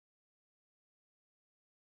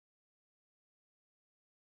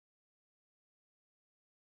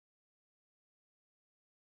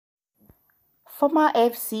Former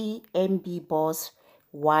Fcmb boss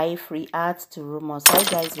wife reacts to rumors. Hi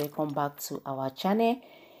guys, welcome back to our channel.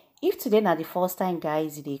 If today na the first time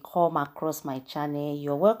guys they come across my channel,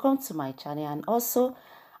 you're welcome to my channel. And also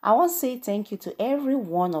I want to say thank you to every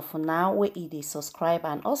one of now where they subscribe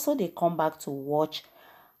and also they come back to watch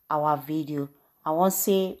our video. I want to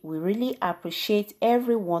say we really appreciate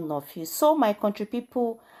every one of you. So my country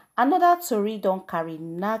people, another story don't carry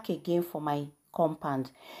knack again for my compound.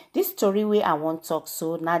 This story where I want to talk,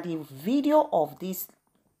 so now the video of this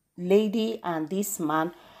lady and this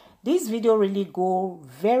man, this video really go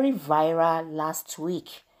very viral last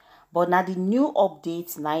week, but now the new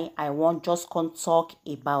updates now I want just come talk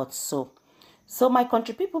about. So my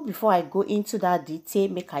country people, before I go into that detail,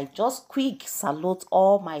 make I just quick salute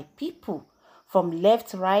all my people from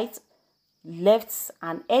left, right, left,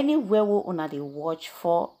 and anywhere we una dey watch.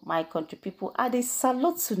 For my country people, I dey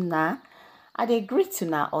salute una, I dey greet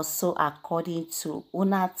una also according to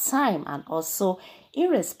una time, and also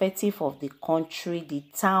irrespective of the country, the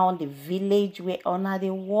town, the village where una dey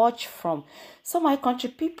watch from. So my country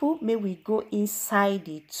people, may we go inside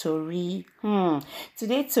the tori.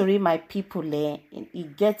 Today tori, my people,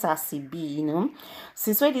 it gets as it be, you know.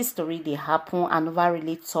 Since when this story they happen, I never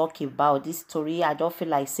really talk about this story. I don't feel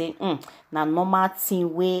like saying na normal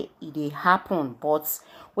thing where it dey happen, but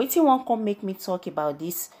waiting one come make me talk about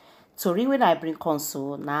this story when I bring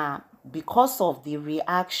console now, because of the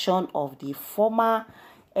reaction of the former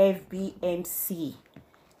FBMC.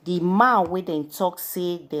 The man wey dem talk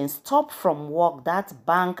say dem stop from work, that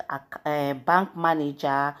bank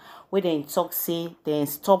manager wey dem talk say dem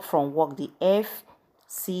stop from work, the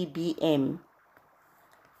Fcmb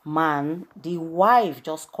man, the wife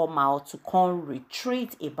just come out to come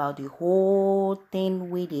retreat about the whole thing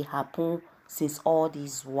wey dey happen since all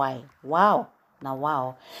this while. Wow. Now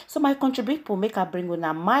wow. So my country people, make I bring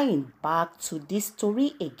una mind back to this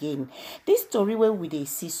story again. This story where we dey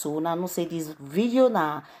see, so now no say this video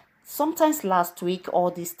now sometimes last week all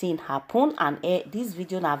this thing happen, and this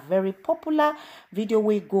video na very popular video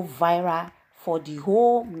will go viral for the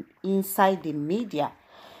whole inside the media.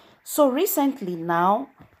 So recently now,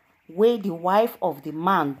 where the wife of the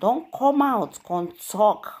man don't come out come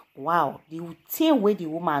talk. Wow, the thing where the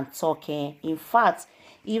woman talk, in fact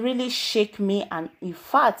it really shake me, and in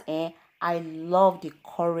fact I love the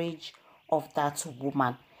courage of that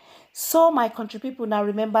woman. So my country people, now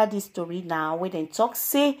remember this story now where they talk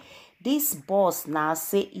say this boss now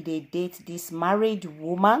say they date this married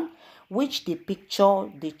woman, which the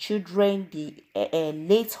picture, the children, the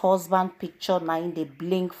late husband picture now in the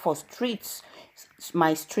blink for streets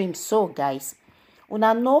my stream. So guys,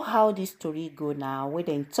 una know how this story go now, where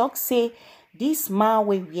they talk say this man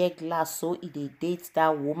will wear glass, so he dey date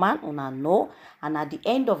that woman, una know, and at the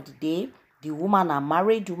end of the day the woman a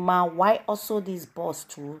married woman, why also this boss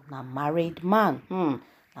too na married man.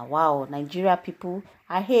 Now wow, Nigeria people,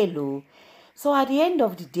 I hello. So at the end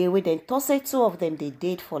of the day, we then toss it, two of them they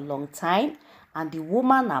date for a long time, and the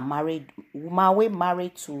woman a married woman, we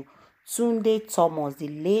married to Tunde Thomas, the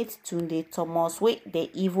late Tunde Thomas, we they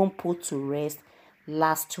even put to rest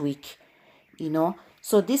last week, you know.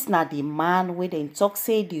 So this na the man where they talk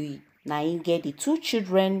say the na him get the two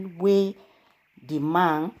children where the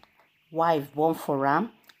man wife born for him,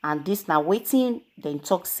 and this now waiting then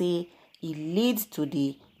talk say it leads to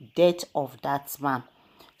the death of that man.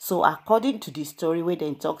 So according to the story where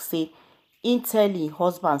they talk say, in telling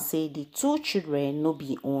husband say the two children no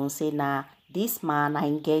be own, say now this man I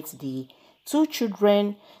get the two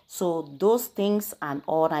children. So those things and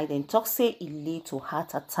all, I then talk say it lead to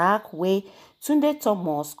heart attack where Tunde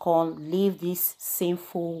Thomas can't leave this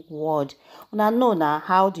sinful world. Una know now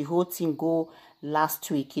how the whole thing go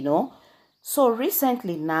last week, you know. So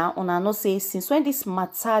recently now, una know say since when this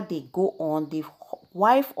matter they go on, the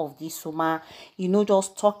wife of this woman, you know,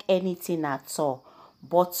 just talk anything at all.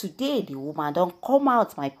 But today the woman don't come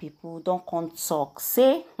out, my people, don't come talk.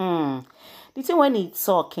 Say, the thing when it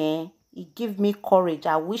talk, it give me courage.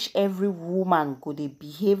 I wish every woman could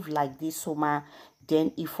behave like this woman,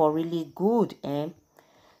 then if for really good,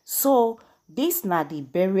 So this na the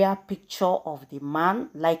burial picture of the man,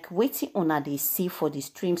 like waiting on they see for the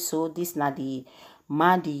stream. So this na the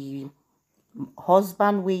man, the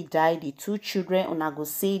husband we died, the two children. Una go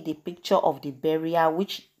see the picture of the burial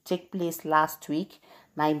which take place last week.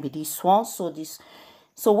 Now be this one.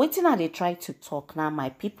 So waiting and they try to talk now, my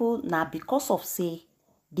people. Now because of say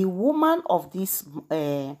the woman of this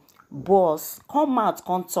boss come out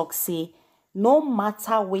come talk say no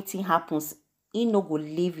matter waiting happens, he no go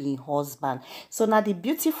leave him husband. So now the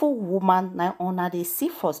beautiful woman now they see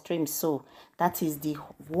for stream. So that is the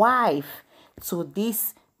wife to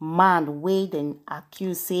this man wey dem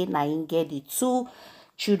accuse say na him get the 2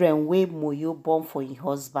 children wey Moyo born for him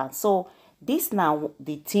husband. So this now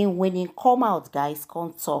the thing when he come out, guys,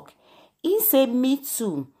 come talk. He say, me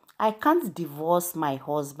too, I can't divorce my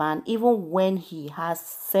husband even when he has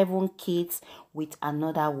 7 kids with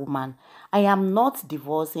another woman. I am not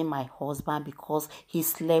divorcing my husband because he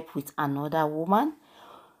slept with another woman.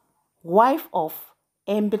 Wife of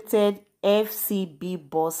embittered Fcmb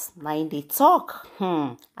boss, na dey talk.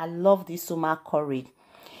 I love this woman courage.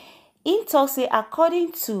 In talk say,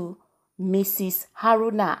 according to Mrs.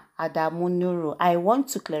 Haruna Adamu Nuru, I want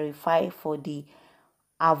to clarify for the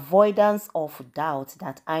avoidance of doubt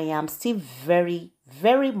that I am still very,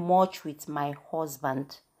 very much with my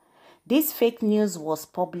husband. This fake news was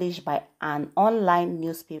published by an online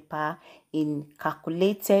newspaper in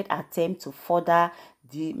calculated attempt to further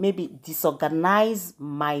maybe disorganize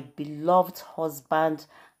my beloved husband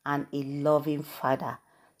and a loving father.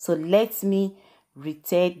 So let me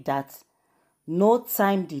reiterate that no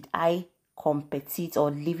time did I compete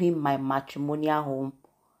or living my matrimonial home.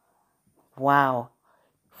 Wow.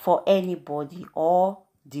 For anybody or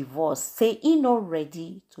divorce. Say he not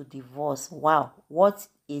ready to divorce. Wow. What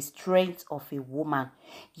a strength of a woman.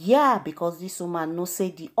 Yeah, because this woman no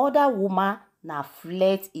say the other woman na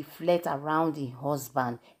flirt around the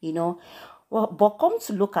husband, you know. Well, but come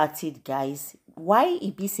to look at it, guys, why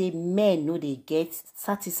it be say men no they get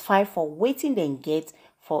satisfied for waiting them get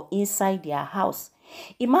for inside their house?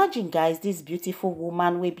 Imagine, guys, this beautiful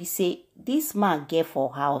woman will be say this man get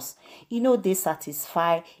for house, you know, they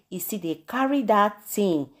satisfy. You see, they carry that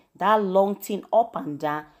thing, that long thing up and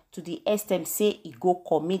down to the extent say he go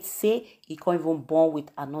commit, say he can't even born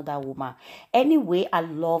with another woman. Anyway, I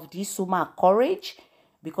love this woman courage,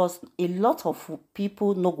 because a lot of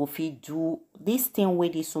people no go fit do this thing where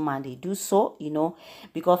this woman they do so, you know.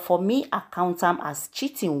 Because for me, I count them as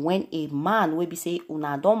cheating when a man will be say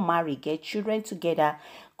una don't marry, get children together,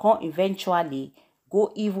 can eventually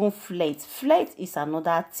go even flirt. Flirt is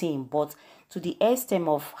another thing, but to the extent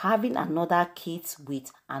of having another kids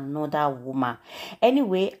with another woman.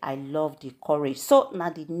 Anyway, I love the courage. So now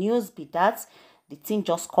the news be that the thing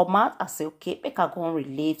just come out. I say, okay, make I go and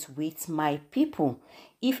relate with my people.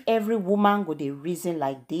 If every woman go dey reason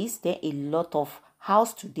like this, then a lot of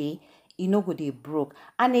house today, you know, go dey broke.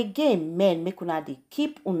 And again, men, make una dey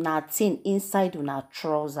keep una thing inside una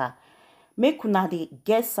trouser. Make una dey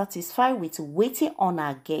get satisfied with waiting on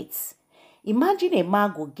her gates. Imagine a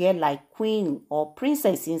man go get like queen or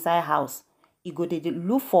princess inside house. You go dey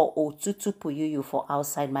look for otutu puyoyo for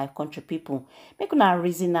outside, my country people. Make una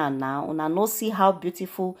reason now. Una no see how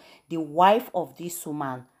beautiful the wife of this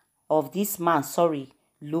woman, of this man, sorry,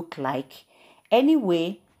 look like.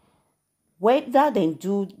 Anyway, whether they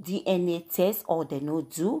do DNA test or they no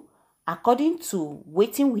do, according to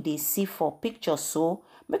waiting we dey see for pictures, so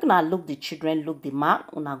make una look the children, look the man,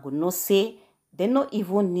 una go no say they no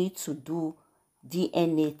even need to do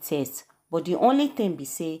DNA test. But the only thing be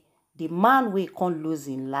say the man we can't lose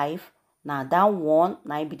in life, now that one,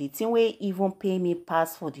 now be the thing we even pay me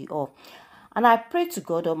pass for the off. And I pray to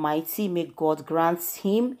God Almighty, may God grant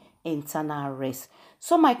him eternal rest.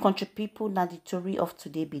 So my country people, now the story of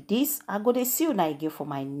today be this. I go to see you now again for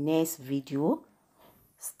my next video.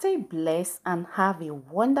 Stay blessed and have a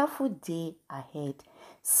wonderful day ahead.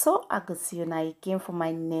 So I go see you now again for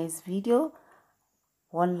my next video.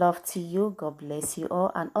 One love to you. God bless you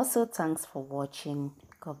all. And also thanks for watching.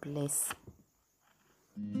 God bless.